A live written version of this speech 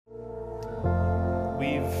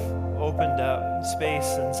we've opened up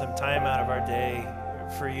space and some time out of our day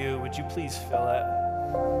for you, would you please fill it?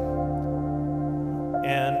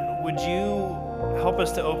 And would you help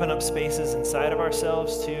us to open up spaces inside of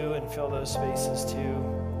ourselves too and fill those spaces too?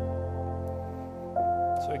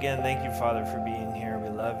 So again, thank you, Father, for being here. We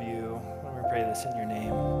love you. And we pray this in your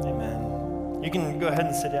name. Amen. You can go ahead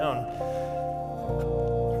and sit down.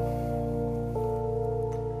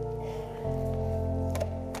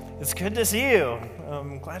 It's good to see you.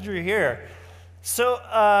 I'm glad you're here. So,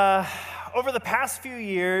 over the past few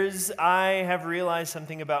years, I have realized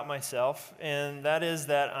something about myself, and that is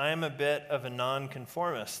that I'm a bit of a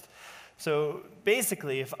nonconformist. So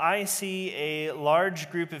basically, if I see a large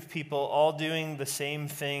group of people all doing the same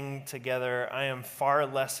thing together, I am far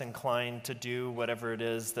less inclined to do whatever it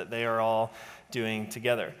is that they are all doing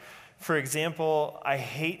together. For example, I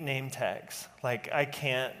hate name tags. I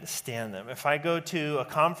can't stand them. If I go to a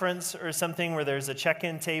conference or something where there's a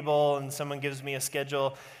check-in table and someone gives me a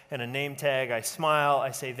schedule and a name tag, I smile, I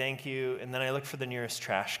say thank you, and then I look for the nearest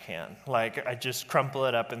trash can. I just crumple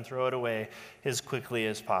it up and throw it away as quickly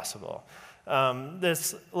as possible.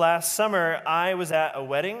 This last summer, I was at a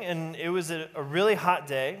wedding, and it was a really hot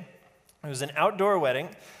day. It was an outdoor wedding.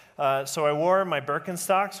 So I wore my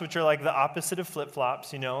Birkenstocks, which are the opposite of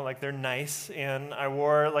flip-flops, they're nice. And I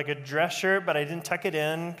wore a dress shirt, but I didn't tuck it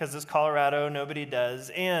in because it's Colorado, nobody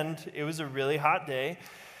does. And it was a really hot day.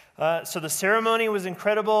 So the ceremony was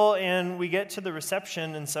incredible, and we get to the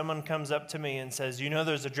reception, and someone comes up to me and says,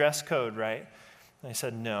 there's a dress code, right? And I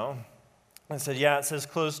said, no. I said, yeah, it says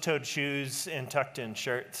closed-toed shoes and tucked-in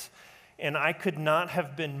shirts. And I could not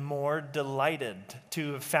have been more delighted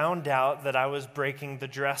to have found out that I was breaking the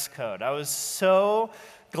dress code. I was so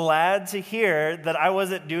glad to hear that I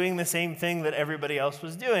wasn't doing the same thing that everybody else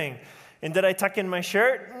was doing. And did I tuck in my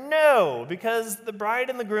shirt? No, because the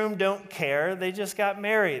bride and the groom don't care. They just got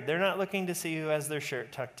married. They're not looking to see who has their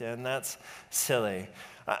shirt tucked in. That's silly.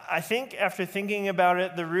 I think after thinking about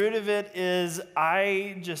it, the root of it is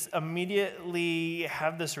I just immediately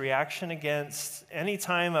have this reaction against any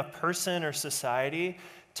time a person or society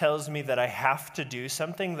tells me that I have to do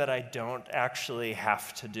something that I don't actually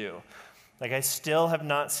have to do. I still have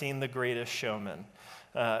not seen The Greatest Showman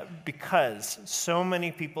because so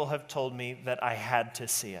many people have told me that I had to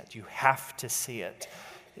see it. You have to see it.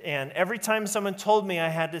 And every time someone told me I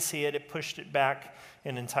had to see it, it pushed it back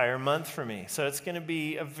an entire month for me. So it's going to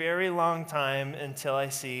be a very long time until I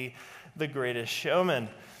see The Greatest Showman.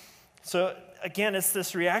 So again, it's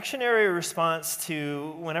this reactionary response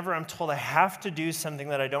to whenever I'm told I have to do something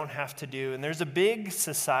that I don't have to do. And there's a big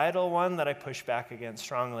societal one that I push back against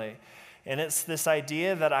strongly. And it's this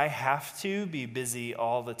idea that I have to be busy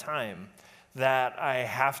all the time, that I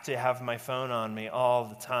have to have my phone on me all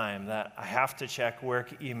the time, that I have to check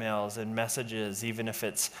work emails and messages even if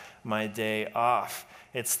it's my day off.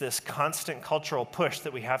 It's this constant cultural push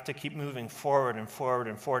that we have to keep moving forward and forward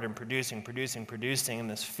and forward and producing, and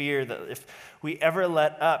this fear that if we ever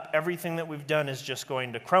let up, everything that we've done is just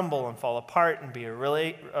going to crumble and fall apart and be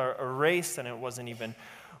erased, and it wasn't even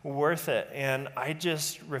worth it. And I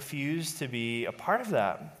just refuse to be a part of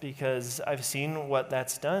that because I've seen what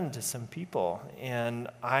that's done to some people, and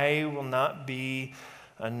I will not be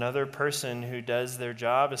another person who does their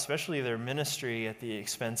job, especially their ministry, at the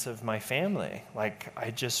expense of my family.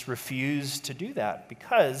 I just refuse to do that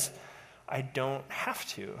because I don't have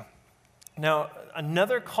to. Now,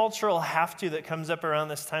 another cultural have to that comes up around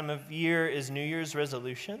this time of year is New Year's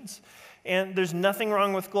resolutions. And there's nothing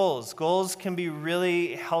wrong with goals. Goals can be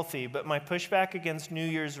really healthy, but my pushback against New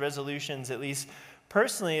Year's resolutions, at least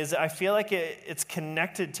personally, is I feel like it's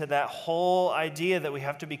connected to that whole idea that we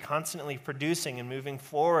have to be constantly producing and moving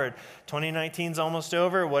forward. 2019 is almost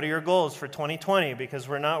over. What are your goals for 2020? Because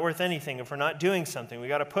we're not worth anything if we're not doing something. We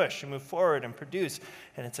got to push and move forward and produce,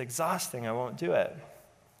 and it's exhausting. I won't do it.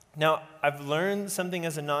 Now, I've learned something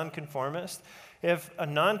as a nonconformist. If a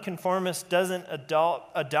nonconformist doesn't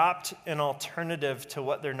adopt an alternative to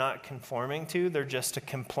what they're not conforming to, they're just a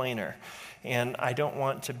complainer. And I don't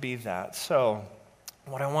want to be that. So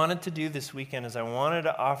what I wanted to do this weekend is I wanted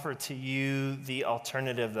to offer to you the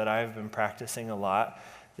alternative that I've been practicing a lot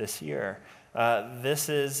this year. This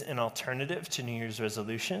is an alternative to New Year's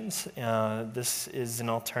resolutions. This is an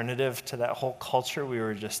alternative to that whole culture we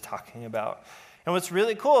were just talking about. And what's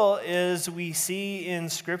really cool is we see in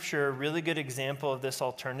Scripture a really good example of this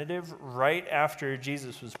alternative right after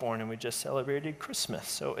Jesus was born, and we just celebrated Christmas,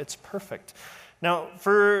 so it's perfect. Now,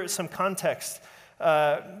 for some context,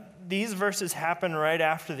 these verses happen right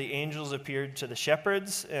after the angels appeared to the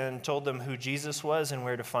shepherds and told them who Jesus was and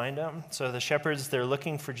where to find him. So the shepherds, they're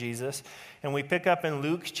looking for Jesus. And we pick up in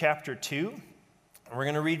Luke chapter 2, We're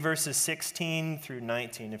going to read verses 16 through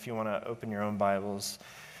 19 if you want to open your own Bibles.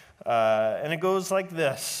 And it goes like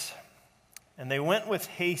this. And they went with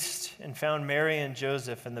haste and found Mary and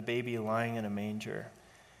Joseph and the baby lying in a manger.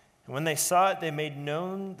 And when they saw it, they made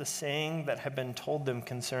known the saying that had been told them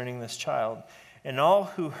concerning this child. And all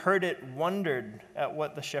who heard it wondered at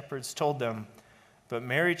what the shepherds told them. But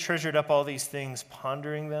Mary treasured up all these things,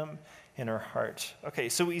 pondering them in her heart. Okay,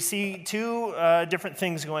 so we see two different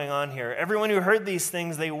things going on here. Everyone who heard these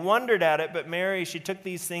things, they wondered at it, but Mary, she took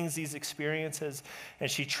these things, these experiences,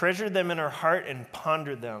 and she treasured them in her heart and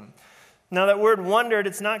pondered them. Now that word wondered,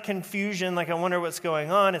 it's not confusion, like I wonder what's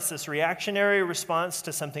going on. It's this reactionary response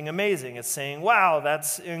to something amazing. It's saying, wow,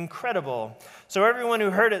 that's incredible. So everyone who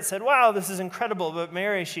heard it said, wow, this is incredible. But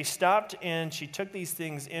Mary, she stopped and she took these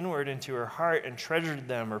things inward into her heart and treasured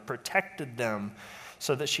them or protected them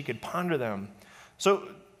so that she could ponder them. So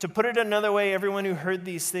to put it another way, everyone who heard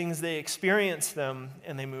these things, they experienced them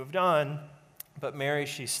and they moved on. But Mary,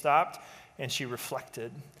 she stopped and she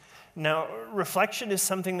reflected. Now, reflection is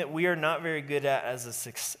something that we are not very good at as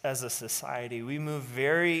a society. We move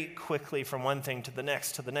very quickly from one thing to the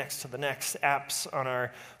next, to the next, to the next. Apps on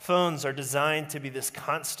our phones are designed to be this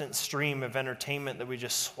constant stream of entertainment that we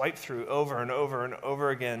just swipe through over and over and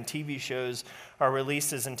over again. TV shows are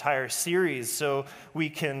released as entire series, so we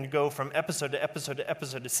can go from episode to episode to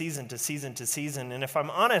episode to season to season to season. And if I'm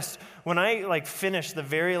honest, when I finish the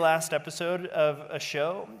very last episode of a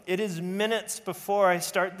show, it is minutes before I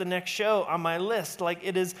start the next show on my list.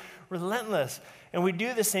 It is relentless. And we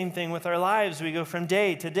do the same thing with our lives. We go from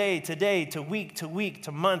day to day to day to week to week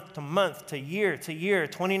to month to year to year.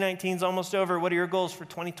 2019 is almost over. What are your goals for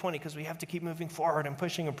 2020? Because we have to keep moving forward and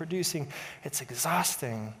pushing and producing. It's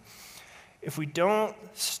exhausting. If we don't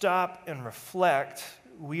stop and reflect,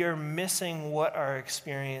 we are missing what our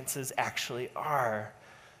experiences actually are.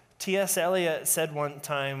 T.S. Eliot said one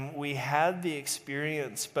time, we had the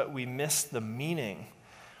experience, but we missed the meaning.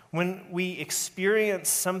 When we experience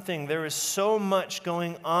something, there is so much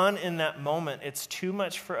going on in that moment. It's too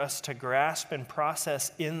much for us to grasp and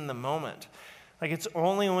process in the moment. It's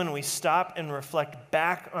only when we stop and reflect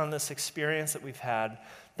back on this experience that we've had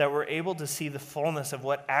that we're able to see the fullness of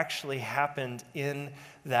what actually happened in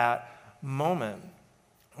that moment.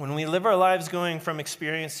 When we live our lives going from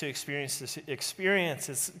experience to experience to experience,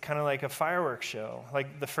 it's kind of like a fireworks show.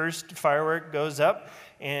 The first firework goes up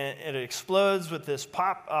and it explodes with this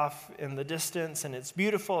pop off in the distance, and it's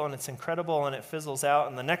beautiful and it's incredible, and it fizzles out,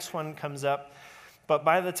 and the next one comes up. But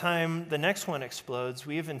by the time the next one explodes,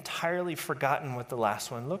 we have entirely forgotten what the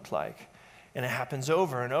last one looked like. And it happens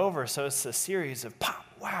over and over, so it's a series of pop,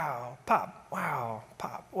 wow, pop,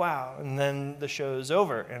 wow. And then the show's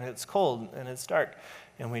over, and it's cold, and it's dark,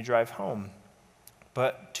 and we drive home.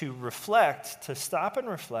 But to reflect, to stop and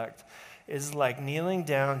reflect, is like kneeling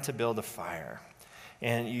down to build a fire.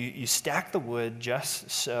 And you stack the wood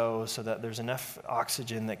just so that there's enough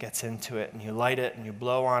oxygen that gets into it, and you light it, and you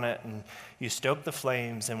blow on it, and you stoke the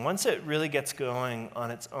flames. And once it really gets going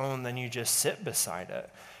on its own, then you just sit beside it.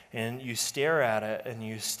 And you stare at it, and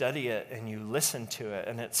you study it, and you listen to it,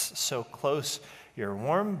 and it's so close, you're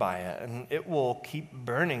warmed by it, and it will keep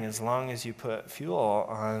burning as long as you put fuel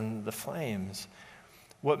on the flames.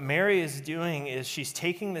 What Mary is doing is she's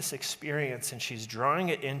taking this experience and she's drawing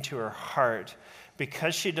it into her heart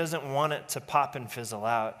because she doesn't want it to pop and fizzle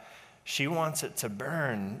out. She wants it to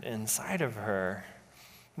burn inside of her.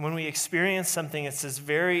 When we experience something, it's this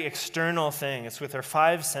very external thing. It's with our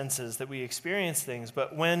five senses that we experience things.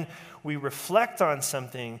 But when we reflect on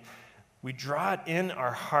something, we draw it in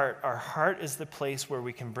our heart. Our heart is the place where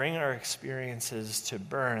we can bring our experiences to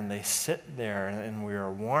burn. They sit there, and we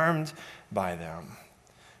are warmed by them.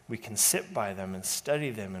 We can sit by them and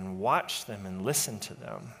study them and watch them and listen to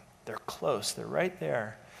them. They're close. They're right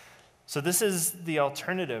there. So this is the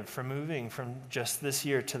alternative for moving from just this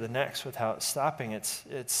year to the next without stopping. It's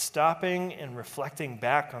stopping and reflecting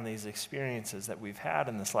back on these experiences that we've had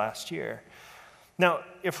in this last year. Now,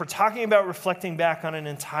 if we're talking about reflecting back on an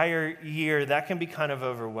entire year, that can be kind of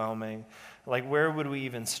overwhelming. Where would we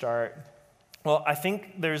even start? Well, I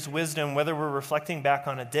think there's wisdom, whether we're reflecting back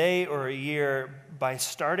on a day or a year, by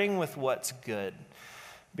starting with what's good.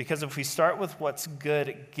 Because if we start with what's good,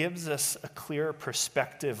 it gives us a clearer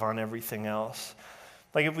perspective on everything else.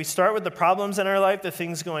 If we start with the problems in our life, the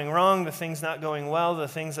things going wrong, the things not going well, the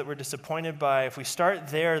things that we're disappointed by, if we start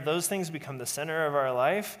there, those things become the center of our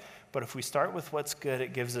life. But if we start with what's good,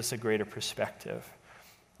 it gives us a greater perspective.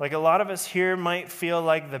 A lot of us here might feel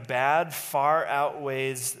like the bad far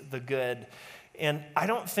outweighs the good. And I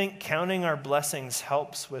don't think counting our blessings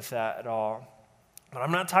helps with that at all. But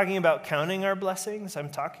I'm not talking about counting our blessings. I'm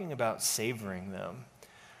talking about savoring them.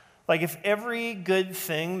 Like if every good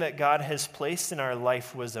thing that God has placed in our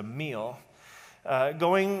life was a meal,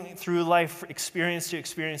 going through life experience to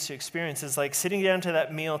experience to experience is like sitting down to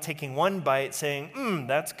that meal, taking one bite, saying,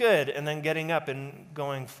 that's good, and then getting up and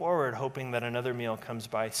going forward, hoping that another meal comes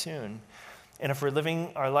by soon. And if we're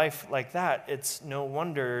living our life like that, it's no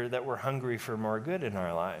wonder that we're hungry for more good in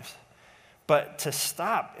our lives. But to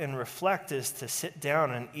stop and reflect is to sit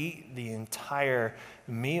down and eat the entire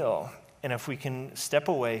meal. And if we can step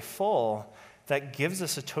away full, that gives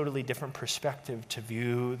us a totally different perspective to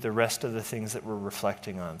view the rest of the things that we're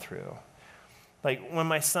reflecting on through. Like when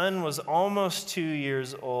my son was almost 2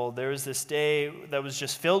 years old, there was this day that was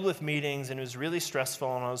just filled with meetings and it was really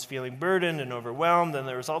stressful and I was feeling burdened and overwhelmed and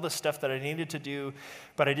there was all this stuff that I needed to do,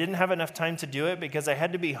 but I didn't have enough time to do it because I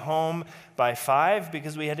had to be home by 5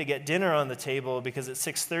 because we had to get dinner on the table because at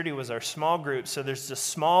 6:30 was our small group. So there's this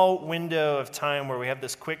small window of time where we have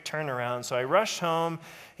this quick turnaround. So I rushed home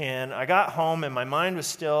and I got home and my mind was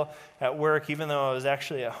still at work, even though I was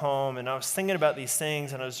actually at home. And I was thinking about these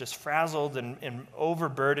things and I was just frazzled and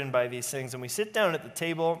overburdened by these things. And we sit down at the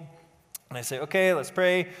table and I say, okay, let's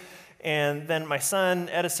pray. And then my son,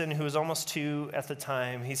 Edison, who was almost 2 at the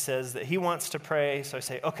time, he says that he wants to pray. So I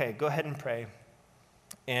say, okay, go ahead and pray.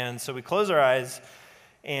 And so we close our eyes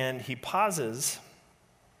and he pauses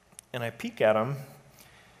and I peek at him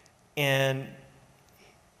and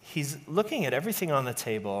he's looking at everything on the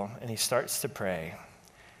table and he starts to pray.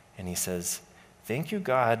 And he says, thank you,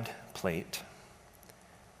 God, plate.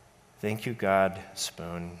 Thank you, God,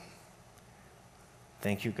 spoon.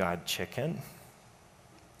 Thank you, God, chicken.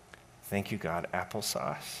 Thank you, God,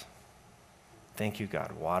 applesauce. Thank you,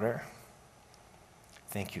 God, water.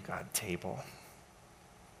 Thank you, God, table.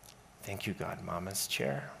 Thank you, God, Mama's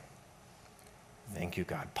chair. Thank you,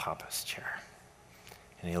 God, Papa's chair.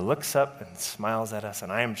 And he looks up and smiles at us,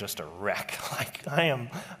 and I am just a wreck. Like, I am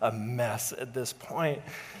a mess at this point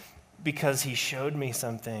because he showed me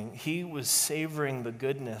something. He was savoring the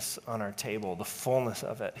goodness on our table, the fullness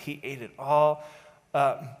of it. He ate it all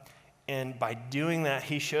up. And by doing that,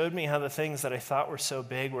 he showed me how the things that I thought were so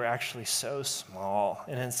big were actually so small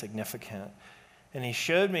and insignificant. And he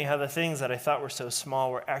showed me how the things that I thought were so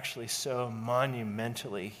small were actually so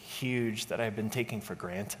monumentally huge that I've been taking for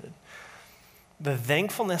granted. The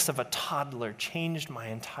thankfulness of a toddler changed my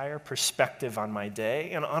entire perspective on my day.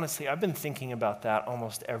 And honestly, I've been thinking about that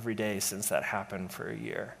almost every day since that happened for a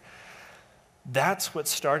year. That's what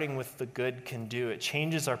starting with the good can do. It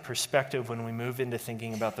changes our perspective when we move into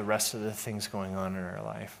thinking about the rest of the things going on in our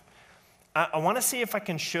life. I want to see if I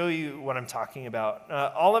can show you what I'm talking about.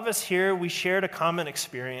 All of us here, we shared a common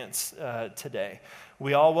experience today.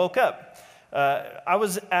 We all woke up. I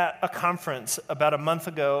was at a conference about a month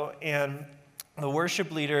ago, and the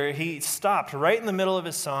worship leader, he stopped right in the middle of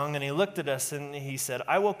his song, and he looked at us, and he said,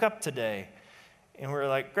 I woke up today. And we were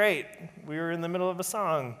like, great, we were in the middle of a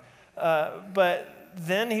song. But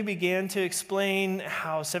then he began to explain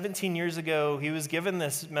how 17 years ago he was given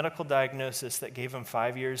this medical diagnosis that gave him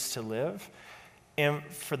 5 years to live. And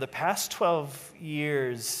for the past 12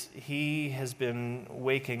 years, he has been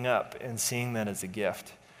waking up and seeing that as a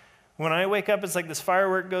gift. When I wake up, it's like this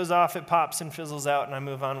firework goes off, it pops and fizzles out, and I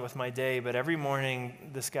move on with my day. But every morning,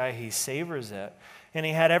 this guy, he savors it. And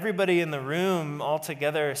he had everybody in the room all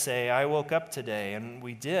together say, I woke up today. And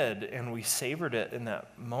we did, and we savored it in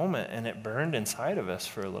that moment, and it burned inside of us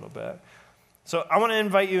for a little bit. So I want to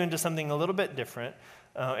invite you into something a little bit different.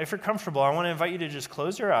 If you're comfortable, I want to invite you to just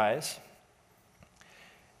close your eyes.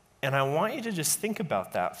 And I want you to just think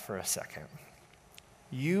about that for a second.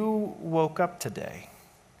 You woke up today.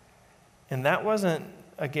 And that wasn't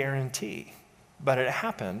a guarantee, but it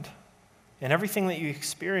happened. And everything that you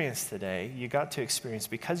experienced today, you got to experience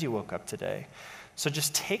because you woke up today. So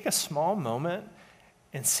just take a small moment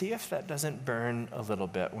and see if that doesn't burn a little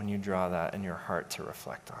bit when you draw that in your heart to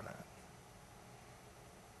reflect on it.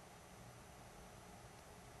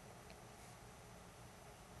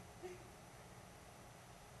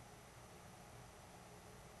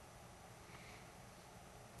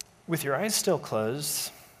 With your eyes still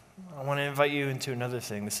closed, I want to invite you into another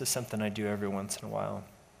thing. This is something I do every once in a while.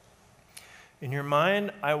 In your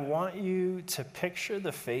mind, I want you to picture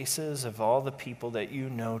the faces of all the people that you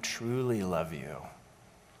know truly love you.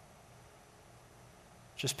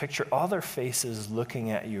 Just picture all their faces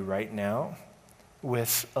looking at you right now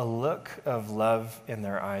with a look of love in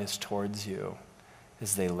their eyes towards you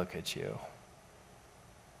as they look at you.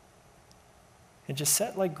 And just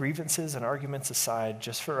set like grievances and arguments aside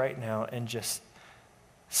just for right now and just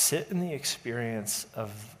sit in the experience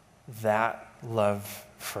of that love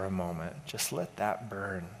for a moment. Just let that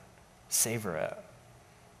burn. Savor it.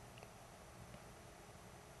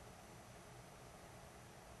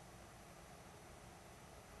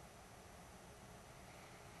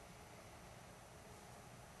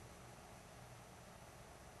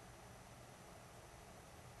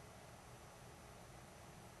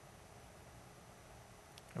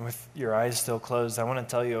 And with your eyes still closed, I want to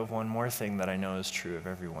tell you of one more thing that I know is true of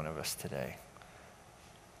every one of us today.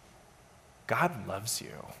 God loves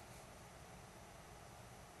you.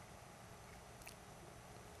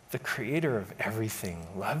 The creator of everything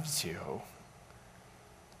loves you.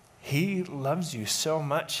 He loves you so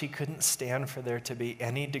much he couldn't stand for there to be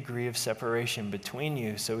any degree of separation between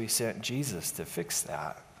you, so he sent Jesus to fix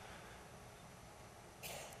that.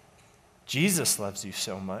 Jesus loves you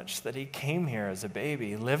so much that he came here as a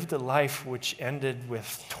baby, lived a life which ended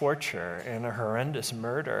with torture and a horrendous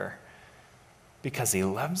murder because he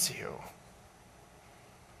loves you.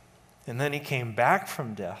 And then he came back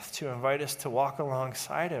from death to invite us to walk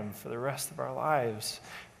alongside him for the rest of our lives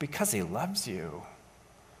because he loves you.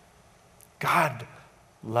 God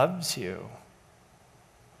loves you.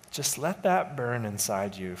 Just let that burn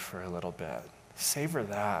inside you for a little bit. Savor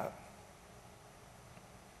that.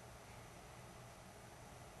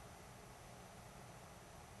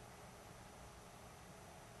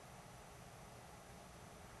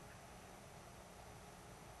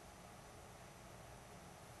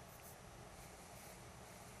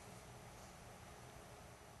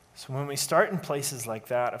 So when we start in places like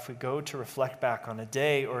that, if we go to reflect back on a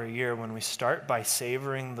day or a year, when we start by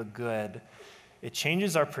savoring the good, it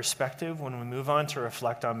changes our perspective when we move on to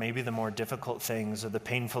reflect on maybe the more difficult things or the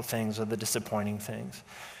painful things or the disappointing things.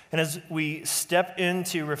 And as we step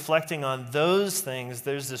into reflecting on those things,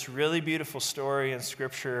 there's this really beautiful story in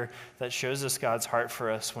Scripture that shows us God's heart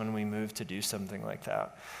for us when we move to do something like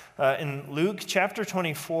that. In Luke chapter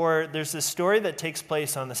 24, there's this story that takes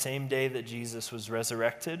place on the same day that Jesus was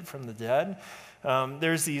resurrected from the dead.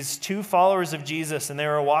 There's these two followers of Jesus, and they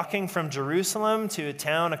were walking from Jerusalem to a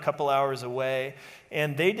town a couple hours away,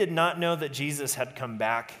 and they did not know that Jesus had come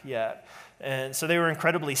back yet. And so they were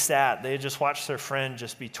incredibly sad. They had just watched their friend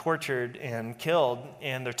just be tortured and killed,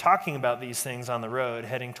 and they're talking about these things on the road,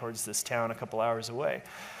 heading towards this town a couple hours away.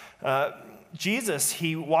 Jesus,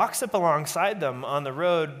 he walks up alongside them on the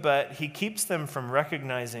road, but he keeps them from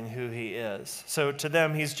recognizing who he is. So to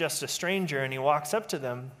them, he's just a stranger, and he walks up to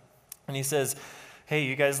them, and he says, "Hey,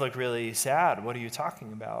 you guys look really sad. What are you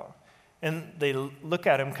talking about?" And they look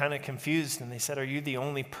at him kind of confused, and they said, "Are you the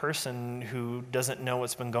only person who doesn't know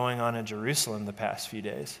what's been going on in Jerusalem the past few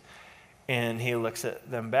days?" And he looks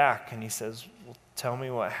at them back, and he says, "Well, tell me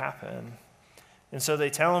what happened." And so they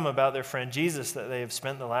tell him about their friend Jesus that they have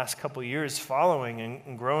spent the last couple years following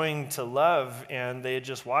and growing to love, and they had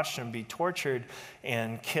just watched him be tortured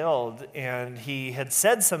and killed. And he had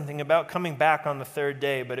said something about coming back on the third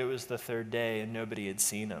day, but it was the third day and nobody had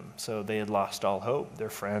seen him. So they had lost all hope. Their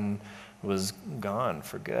friend was gone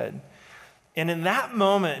for good. And in that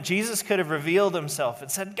moment, Jesus could have revealed himself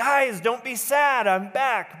and said, "Guys, don't be sad, I'm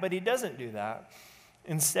back." But he doesn't do that.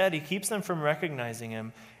 Instead, he keeps them from recognizing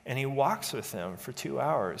him, and he walks with them for 2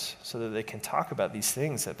 hours so that they can talk about these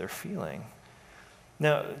things that they're feeling.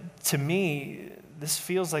 Now, to me, this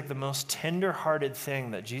feels like the most tender-hearted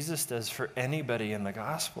thing that Jesus does for anybody in the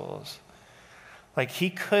Gospels. Like, he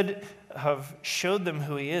could have showed them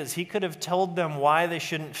who he is. He could have told them why they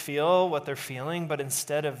shouldn't feel what they're feeling, but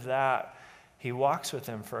instead of that, he walks with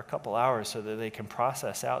them for a couple hours so that they can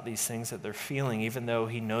process out these things that they're feeling, even though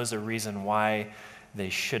he knows a reason why they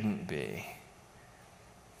shouldn't be.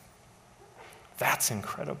 That's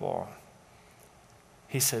incredible.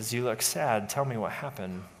 He says, "You look sad. Tell me what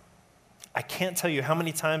happened." I can't tell you how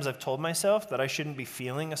many times I've told myself that I shouldn't be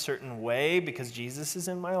feeling a certain way because Jesus is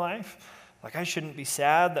in my life. Like, I shouldn't be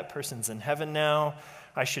sad. That person's in heaven now.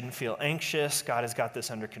 I shouldn't feel anxious. God has got this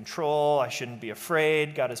under control. I shouldn't be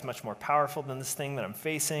afraid. God is much more powerful than this thing that I'm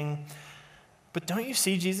facing. But don't you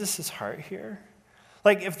see Jesus' heart here?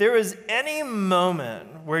 Like, if there was any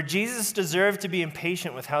moment where Jesus deserved to be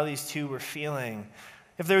impatient with how these two were feeling,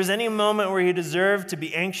 if there was any moment where he deserved to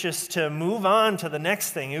be anxious to move on to the next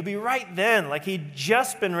thing, it would be right then, like he'd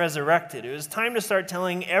just been resurrected. It was time to start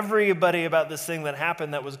telling everybody about this thing that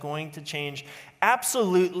happened that was going to change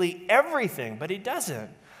absolutely everything, but he doesn't.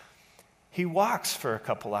 He walks for a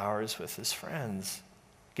couple hours with his friends,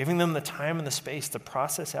 giving them the time and the space to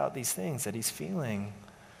process out these things that he's feeling.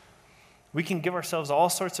 We can give ourselves all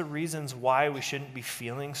sorts of reasons why we shouldn't be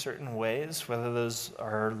feeling certain ways, whether those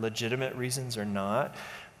are legitimate reasons or not.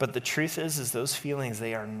 But the truth is those feelings,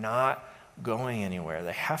 they are not going anywhere.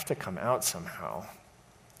 They have to come out somehow.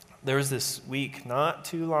 There was this week not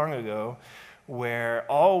too long ago where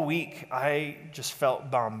all week I just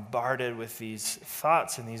felt bombarded with these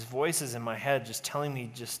thoughts and these voices in my head just telling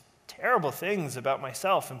me just terrible things about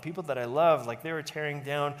myself and people that I love. Like they were tearing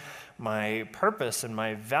down my purpose and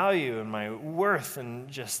my value and my worth and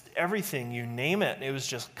just everything, you name it. It was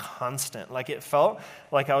just constant. Like it felt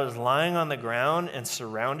like I was lying on the ground and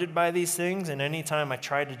surrounded by these things, and anytime I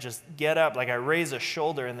tried to just get up, like I raise a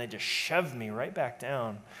shoulder and they just shoved me right back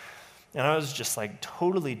down. And I was just like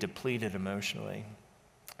totally depleted emotionally.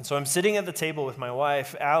 And so I'm sitting at the table with my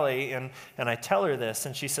wife, Allie, and I tell her this,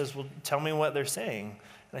 and she says, well, tell me what they're saying.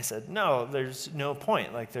 And I said, no, there's no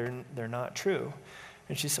point. Like, they're not true.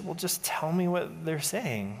 And she said, well, just tell me what they're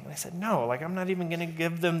saying. And I said, no, like, I'm not even going to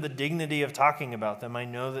give them the dignity of talking about them. I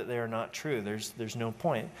know that they are not true. There's no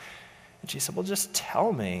point. And she said, well, just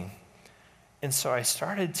tell me. And so I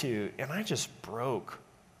started to, and I just broke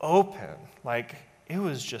open. Like, it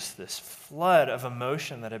was just this flood of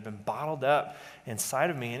emotion that had been bottled up inside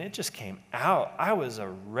of me, and it just came out. I was a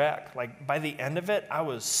wreck. Like, by the end of it, I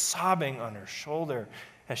was sobbing on her shoulder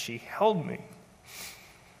as she held me.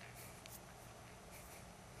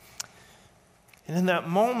 And in that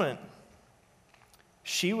moment,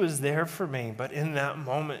 she was there for me, but in that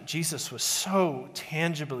moment, Jesus was so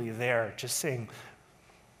tangibly there, just saying,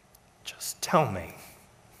 just tell me.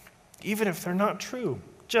 Even if they're not true,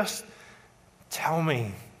 just tell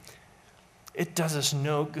me. It does us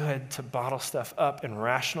no good to bottle stuff up and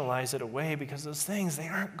rationalize it away, because those things, they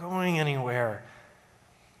aren't going anywhere.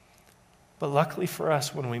 But luckily for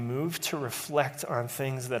us, when we move to reflect on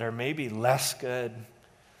things that are maybe less good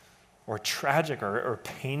or tragic or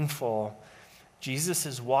painful, Jesus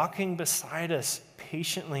is walking beside us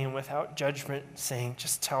patiently and without judgment, saying,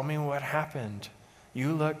 just tell me what happened.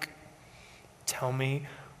 You look, tell me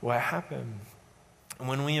what happened. And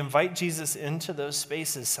when we invite Jesus into those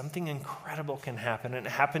spaces, something incredible can happen. And it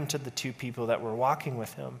happened to the two people that were walking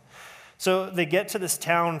with him. So they get to this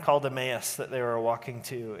town called Emmaus that they were walking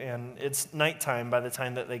to, and it's nighttime by the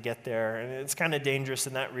time that they get there, and it's kind of dangerous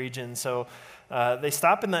in that region. So they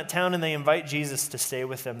stop in that town and they invite Jesus to stay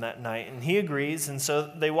with them that night, and he agrees. And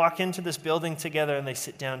so they walk into this building together and they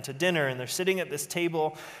sit down to dinner, and they're sitting at this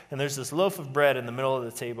table, and there's this loaf of bread in the middle of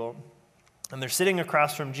the table. And they're sitting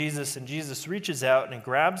across from Jesus, and Jesus reaches out and he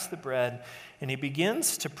grabs the bread and he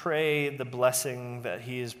begins to pray the blessing that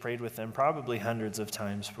he has prayed with them probably hundreds of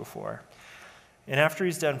times before. And after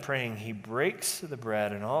he's done praying, he breaks the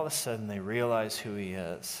bread, and all of a sudden they realize who he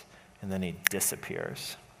is, and then he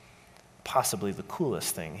disappears. Possibly the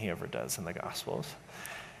coolest thing he ever does in the Gospels.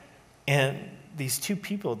 And these two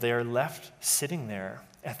people, they're left sitting there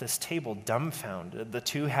at this table dumbfounded, the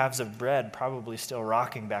two halves of bread probably still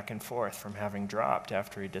rocking back and forth from having dropped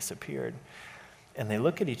after he disappeared. And they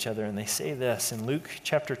look at each other and they say this in Luke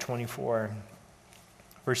chapter 24,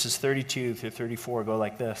 verses 32 through 34 go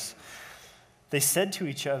like this. They said to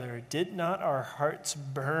each other, "Did not our hearts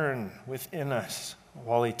burn within us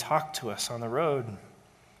while he talked to us on the road,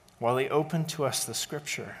 while he opened to us the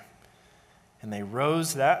scripture?" And they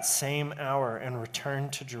rose that same hour and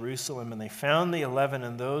returned to Jerusalem. And they found the 11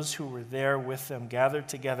 and those who were there with them gathered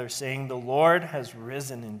together, saying, "The Lord has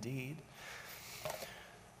risen indeed."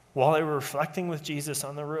 While they were reflecting with Jesus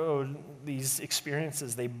on the road, these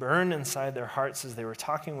experiences, they burned inside their hearts as they were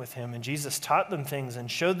talking with him. And Jesus taught them things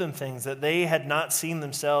and showed them things that they had not seen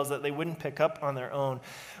themselves, that they wouldn't pick up on their own.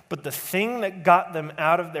 But the thing that got them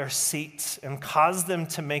out of their seats and caused them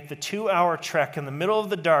to make the 2-hour trek in the middle of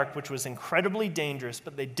the dark, which was incredibly dangerous,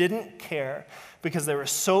 but they didn't care because they were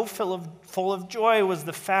so full of joy, was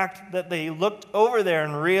the fact that they looked over there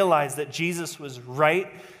and realized that Jesus was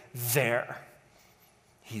right there.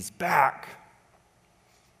 He's back.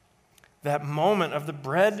 That moment of the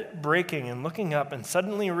bread breaking and looking up and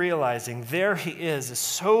suddenly realizing there he is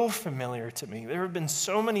so familiar to me. There have been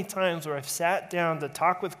so many times where I've sat down to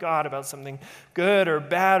talk with God about something good or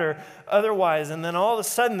bad or otherwise, and then all of a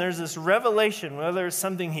sudden there's this revelation, whether it's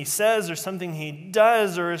something he says or something he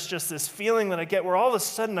does, or it's just this feeling that I get where all of a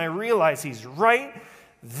sudden I realize he's right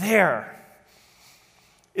there.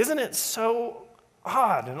 Isn't it so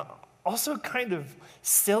odd and also kind of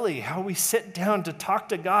silly how we sit down to talk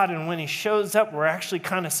to God, and when he shows up, we're actually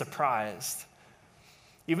kind of surprised.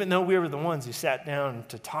 Even though we were the ones who sat down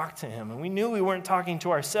to talk to him. And we knew we weren't talking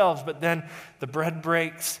to ourselves, but then the bread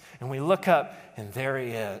breaks, and we look up, and there he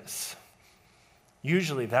is.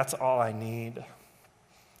 Usually that's all I need.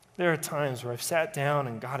 There are times where I've sat down,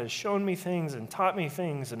 and God has shown me things, and taught me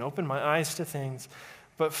things, and opened my eyes to things.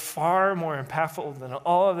 But far more impactful than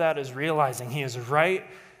all of that is realizing he is right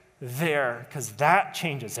there, because that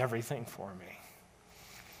changes everything for me.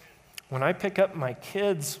 When I pick up my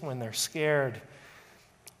kids when they're scared,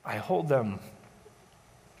 I hold them.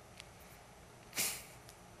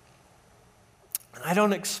 And I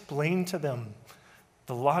don't explain to them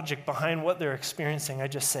the logic behind what they're experiencing. I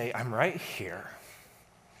just say, I'm right here.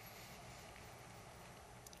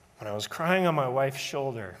 When I was crying on my wife's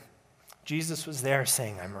shoulder, Jesus was there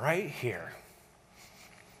saying, I'm right here.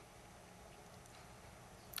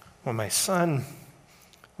 When my son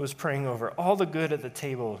was praying over all the good at the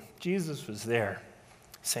table, Jesus was there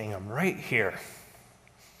saying, I'm right here.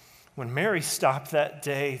 When Mary stopped that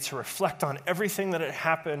day to reflect on everything that had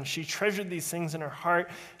happened, she treasured these things in her heart.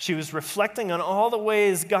 She was reflecting on all the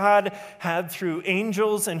ways God had, through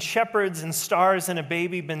angels and shepherds and stars and a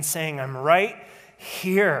baby, been saying, I'm right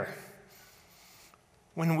here.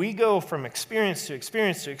 When we go from experience to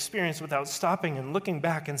experience to experience without stopping and looking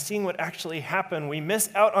back and seeing what actually happened, we miss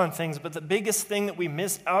out on things. But the biggest thing that we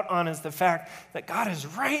miss out on is the fact that God is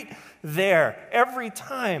right there every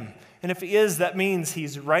time. And if he is, that means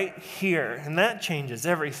he's right here. And that changes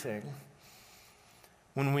everything.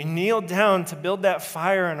 When we kneel down to build that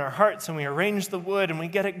fire in our hearts and we arrange the wood and we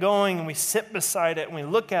get it going and we sit beside it and we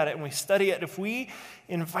look at it and we study it, if we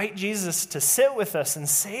invite Jesus to sit with us and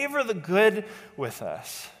savor the good with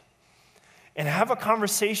us and have a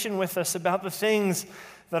conversation with us about the things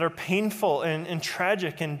that are painful and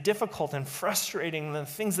tragic and difficult and frustrating, the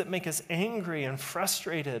things that make us angry and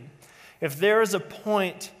frustrated, if there is a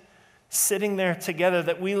point sitting there together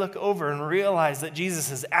that we look over and realize that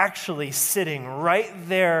Jesus is actually sitting right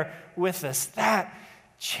there with us, that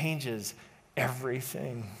changes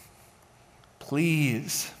everything.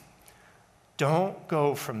 Please, don't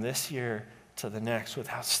go from this year to the next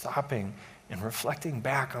without stopping and reflecting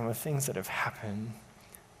back on the things that have happened,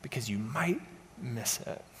 because you might miss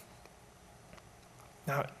it.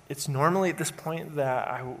 Now, it's normally at this point that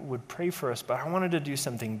I would pray for us, but I wanted to do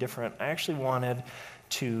something different. I actually wanted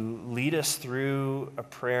to lead us through a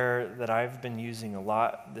prayer that I've been using a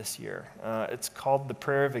lot this year. It's called the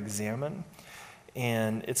Prayer of Examen,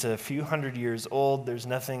 and it's a few hundred years old. There's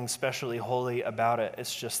nothing specially holy about it.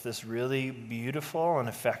 It's just this really beautiful and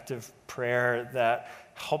effective prayer that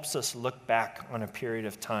helps us look back on a period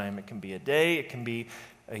of time. It can be a day, it can be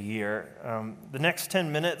a year. The next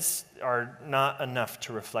 10 minutes are not enough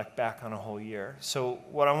to reflect back on a whole year. So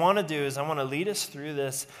what I want to do is I want to lead us through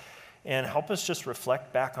this and help us just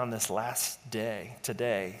reflect back on this last day,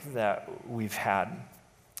 today, that we've had.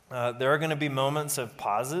 There are going to be moments of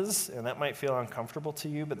pauses, and that might feel uncomfortable to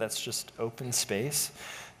you, but that's just open space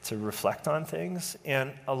to reflect on things.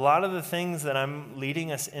 And a lot of the things that I'm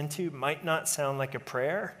leading us into might not sound like a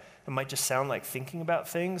prayer. It might just sound like thinking about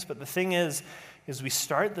things. But the thing is we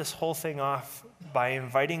start this whole thing off by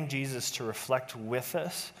inviting Jesus to reflect with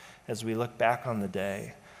us as we look back on the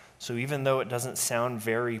day. So even though it doesn't sound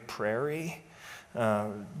very prayer-y,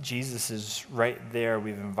 Jesus is right there.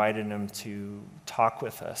 We've invited him to talk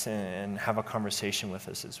with us and have a conversation with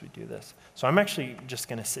us as we do this. So I'm actually just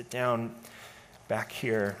going to sit down back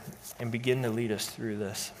here and begin to lead us through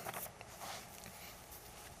this.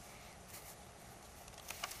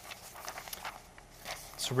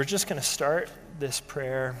 So we're just going to start this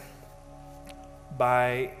prayer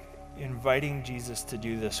by inviting Jesus to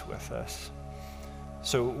do this with us.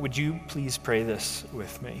 So would you please pray this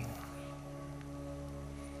with me?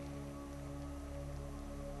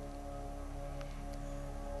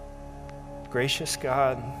 Gracious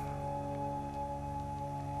God,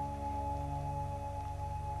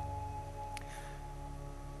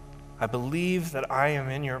 I believe that I am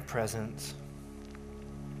in your presence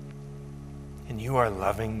and you are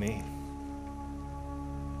loving me.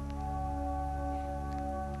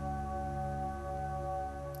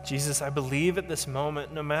 Jesus, I believe at this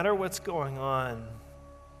moment, no matter what's going on,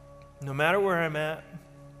 no matter where I'm at,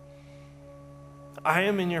 I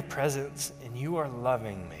am in your presence and you are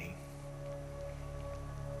loving me.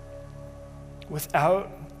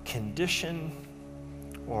 Without condition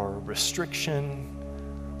or restriction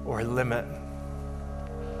or limit.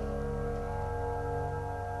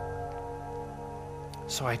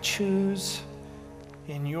 So I choose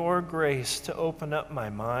in your grace to open up my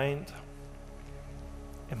mind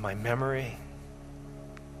and my memory,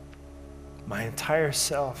 my entire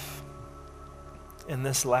self in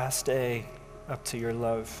this last day up to your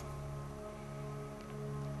love.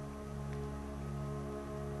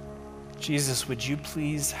 Jesus, would you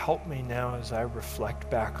please help me now as I reflect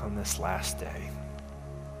back on this last day?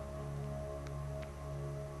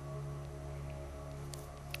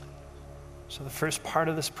 So the first part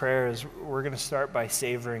of this prayer is we're going to start by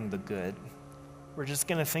savoring the good. We're just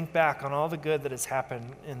going to think back on all the good that has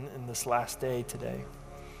happened in this last day today.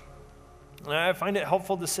 And I find it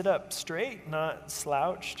helpful to sit up straight, not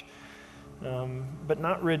slouched, but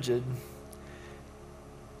not rigid,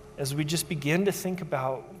 as we just begin to think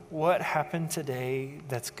about what happened today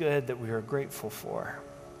that's good that we are grateful for.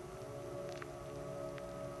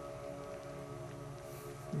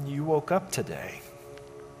 You woke up today.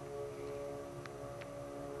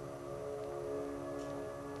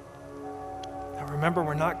 Now remember,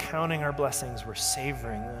 we're not counting our blessings, we're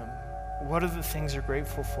savoring them. What are the things you're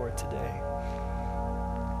grateful for today?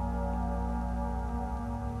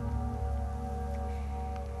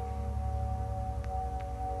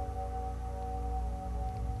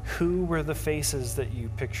 Who were the faces that you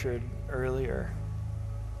pictured earlier?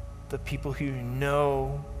 The people who you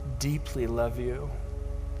know deeply love you.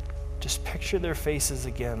 Just picture their faces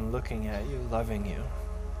again, looking at you, loving you.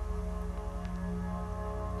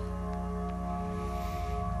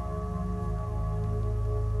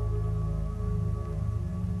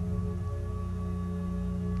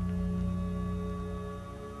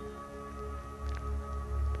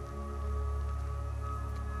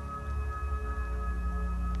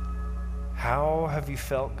 How have you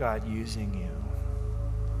felt God using you?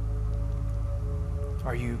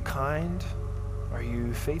 Are you kind? Are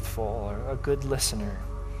you faithful or a good listener?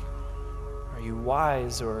 Are you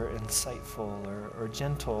wise or insightful or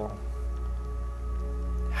gentle?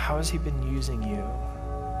 How has He been using you?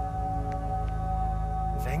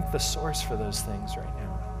 Thank the source for those things right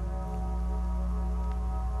now.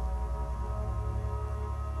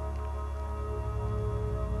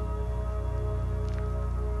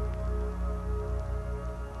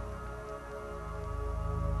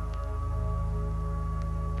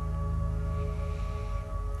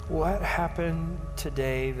 What happened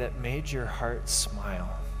today that made your heart smile?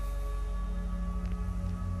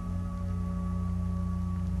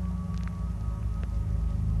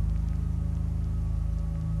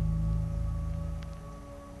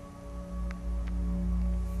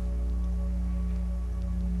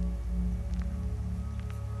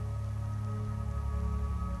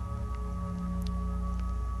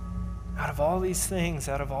 Out of all these things,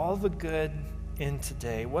 out of all the good in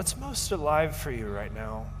today, what's most alive for you right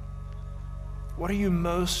now? What are you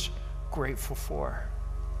most grateful for?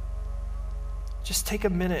 Just take a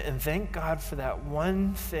minute and thank God for that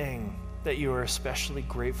one thing that you are especially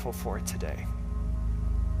grateful for today.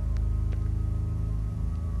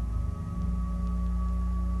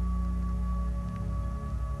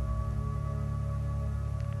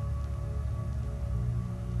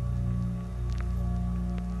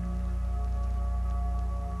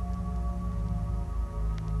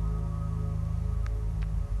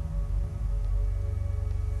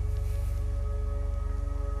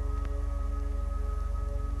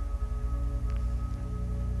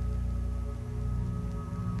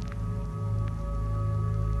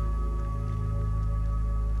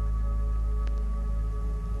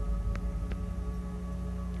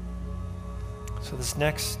 So this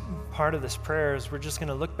next part of this prayer is we're just going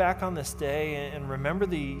to look back on this day and remember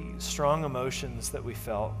the strong emotions that we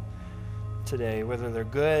felt today, whether they're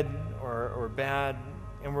good or bad.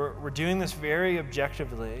 And we're doing this very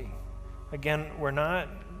objectively. Again, we're not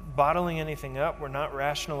bottling anything up. We're not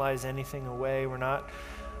rationalizing anything away. We're not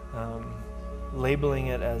labeling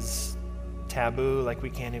it as taboo, like we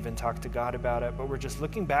can't even talk to God about it. But we're just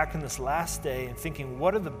looking back in this last day and thinking,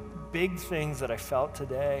 what are the big things that I felt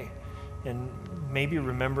today? And maybe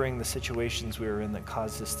remembering the situations we were in that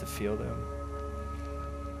caused us to feel them.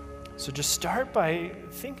 So just start by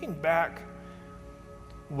thinking back,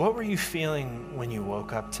 what were you feeling when you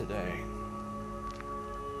woke up today?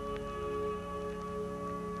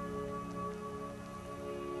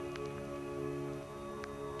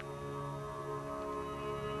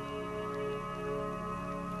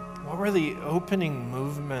 What were the opening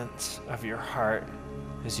movements of your heart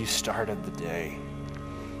as you started the day?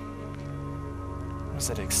 Was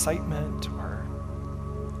it excitement or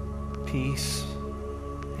peace,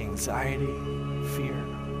 anxiety, fear?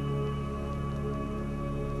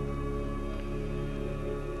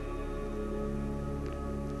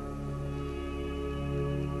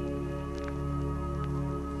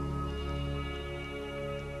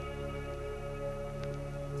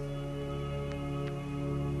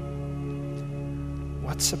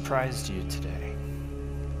 What surprised you today?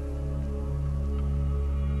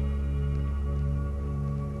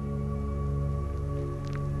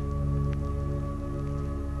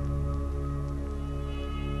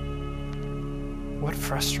 What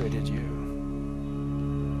frustrated you?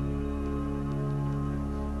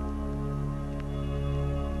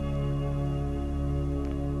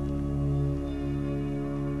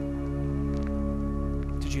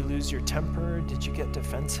 Did you lose your temper? Did you get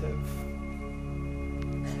defensive?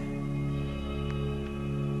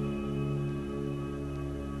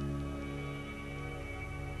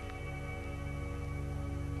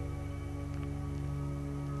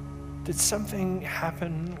 Did something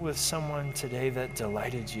happen with someone today that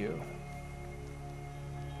delighted you?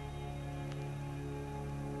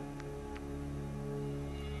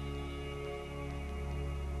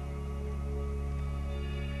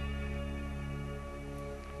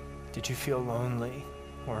 Did you feel lonely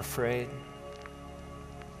or afraid?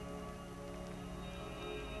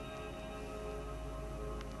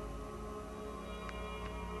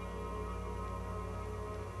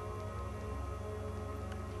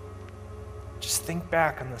 Just think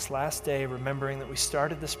back on this last day, remembering that we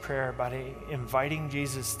started this prayer by inviting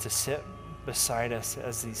Jesus to sit beside us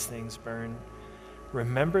as these things burn.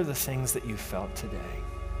 Remember the things that you felt today.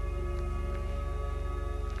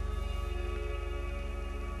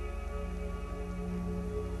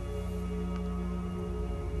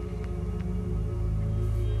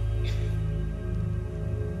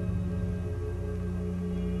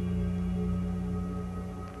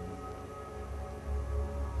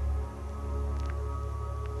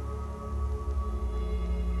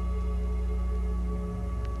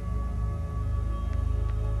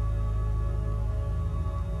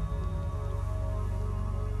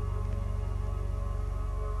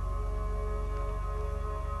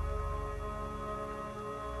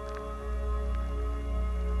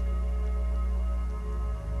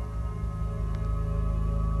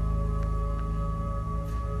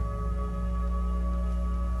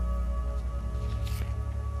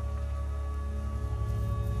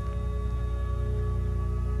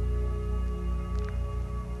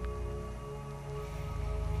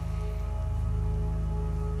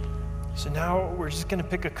 So now we're just going to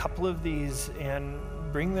pick a couple of these and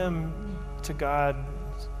bring them to God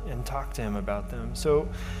and talk to him about them. So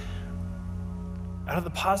out of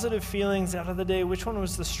the positive feelings out of the day, which one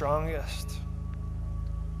was the strongest?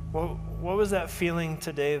 What was that feeling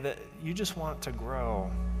today that you just want to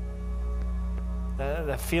grow?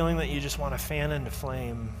 That feeling that you just want to fan into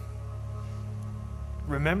flame?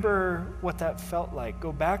 Remember what that felt like.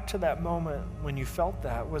 Go back to that moment when you felt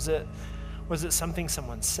that. Was it something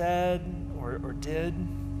someone said or did?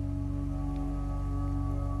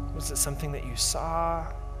 Was it something that you saw?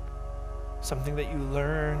 Something that you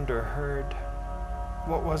learned or heard?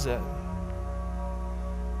 What was it?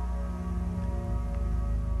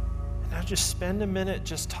 And now just spend a minute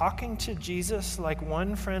just talking to Jesus like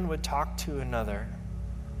one friend would talk to another.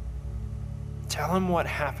 Tell him what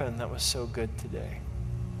happened that was so good today.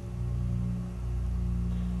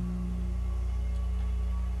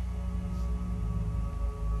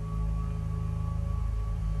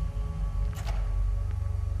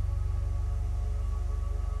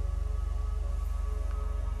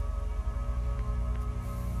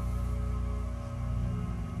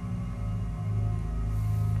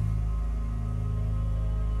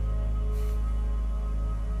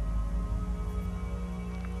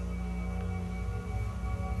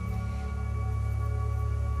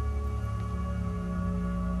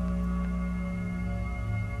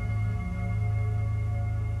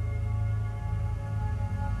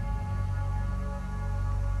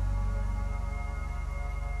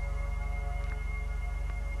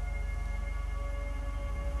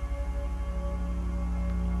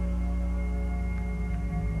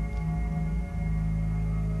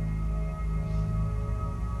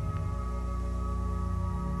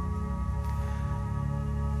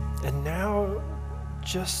 And now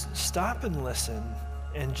just stop and listen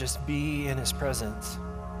and just be in his presence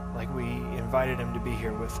like we invited him to be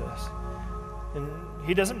here with us. And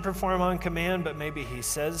he doesn't perform on command, but maybe he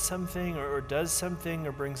says something or does something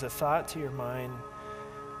or brings a thought to your mind.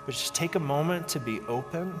 But just take a moment to be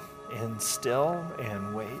open and still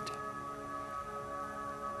and wait.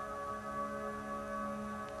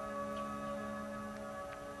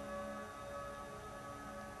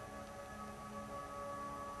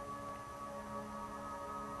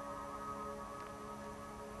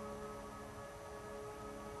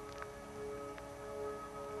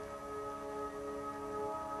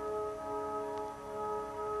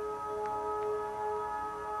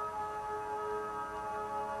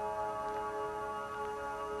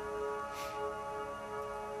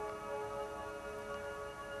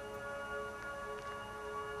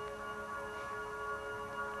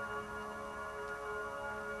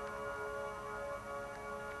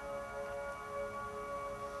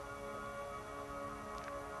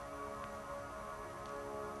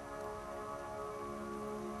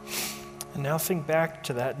 And now think back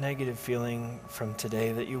to that negative feeling from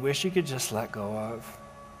today that you wish you could just let go of.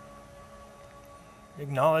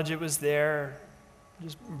 Acknowledge it was there.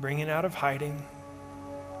 Just bring it out of hiding.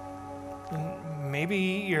 And maybe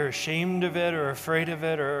you're ashamed of it or afraid of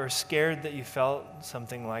it or scared that you felt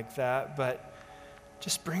something like that, but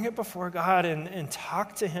just bring it before God and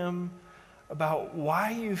talk to him about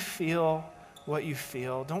why you feel what you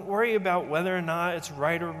feel. Don't worry about whether or not it's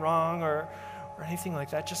right or wrong or anything like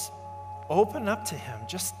that. Just open up to him.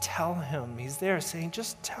 Just tell him. He's there saying,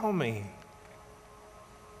 just tell me.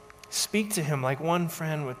 Speak to him like one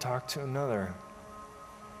friend would talk to another.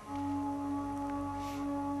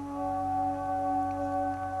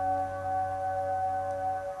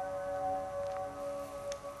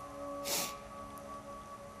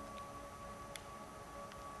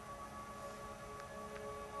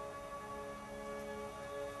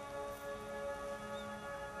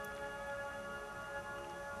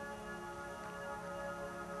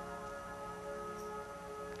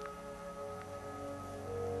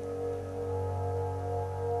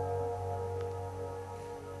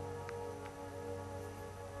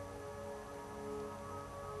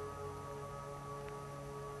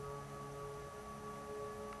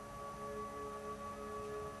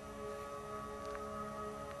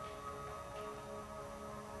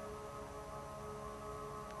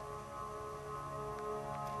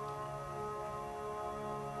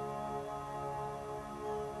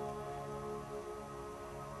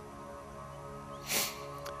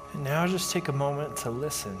 And now just take a moment to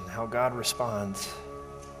listen how God responds.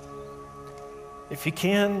 If you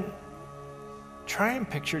can, try and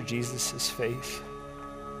picture Jesus' face.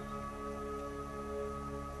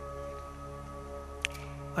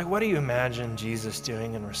 Like, what do you imagine Jesus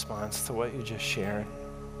doing in response to what you just shared?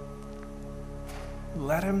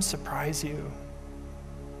 Let him surprise you.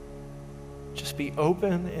 Just be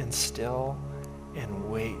open and still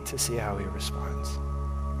and wait to see how he responds.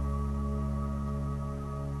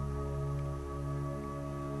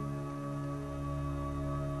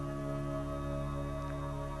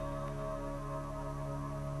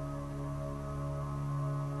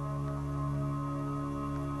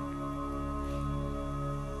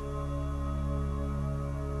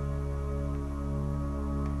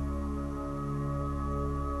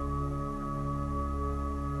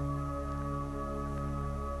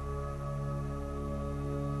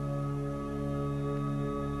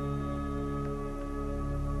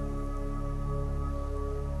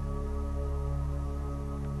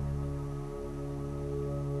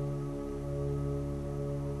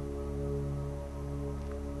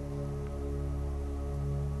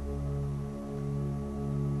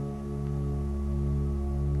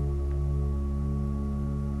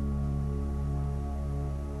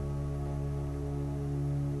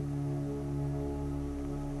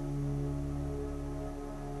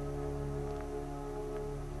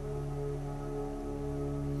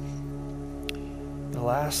 The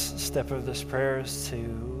last step of this prayer is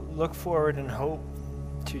to look forward and hope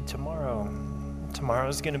to tomorrow. Tomorrow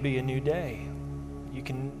is going to be a new day. You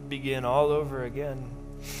can begin all over again.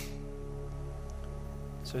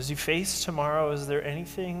 So as you face tomorrow, is there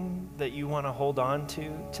anything that you want to hold on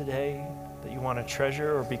to today, that you want to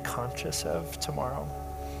treasure or be conscious of tomorrow?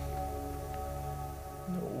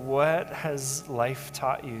 What has life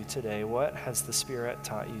taught you today? What has the Spirit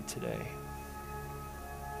taught you today?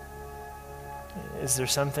 Is there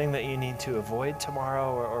something that you need to avoid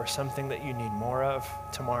tomorrow or something that you need more of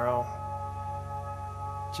tomorrow?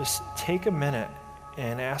 Just take a minute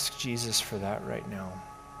and ask Jesus for that right now.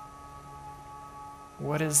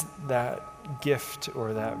 What is that gift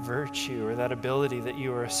or that virtue or that ability that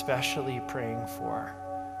you are especially praying for?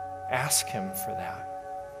 Ask him for that.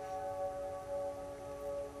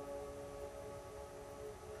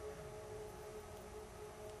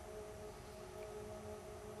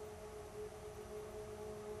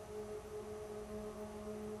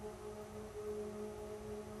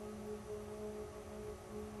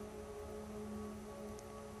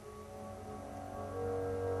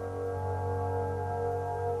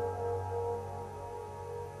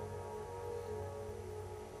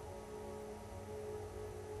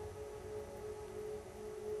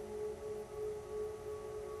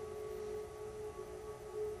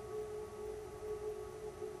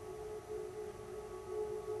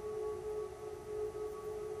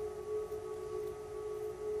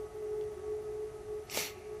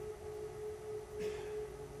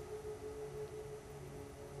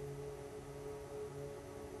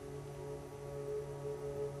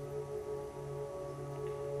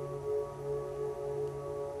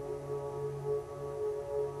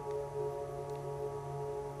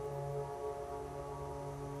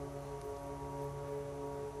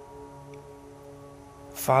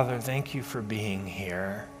 Father, thank you for being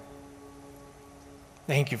here.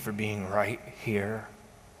 Thank you for being right here,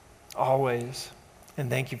 always. And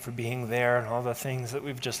thank you for being there and all the things that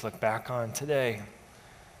we've just looked back on today.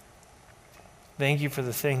 Thank you for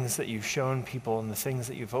the things that you've shown people and the things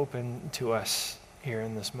that you've opened to us here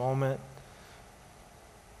in this moment.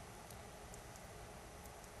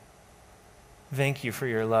 Thank you for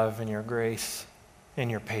your love and your grace and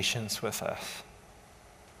your patience with us.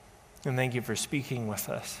 And thank you for speaking with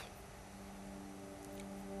us.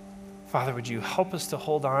 Father, would you help us to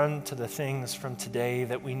hold on to the things from today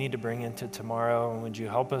that we need to bring into tomorrow? And would you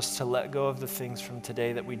help us to let go of the things from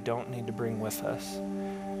today that we don't need to bring with us?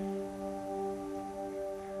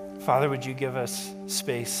 Father, would you give us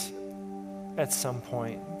space at some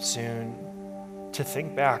point soon to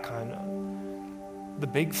think back on the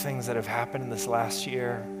big things that have happened in this last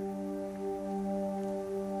year?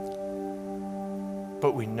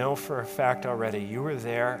 But we know for a fact already you were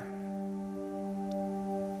there.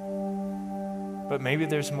 But maybe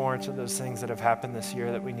there's more to those things that have happened this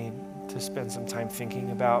year that we need to spend some time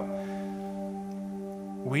thinking about.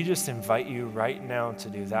 We just invite you right now to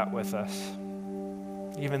do that with us.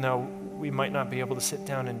 Even though we might not be able to sit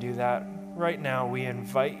down and do that right now, we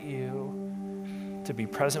invite you to be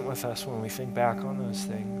present with us when we think back on those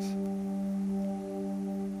things.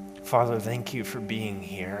 Father, thank you for being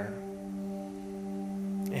here.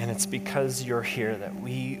 And it's because you're here that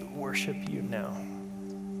we worship you now.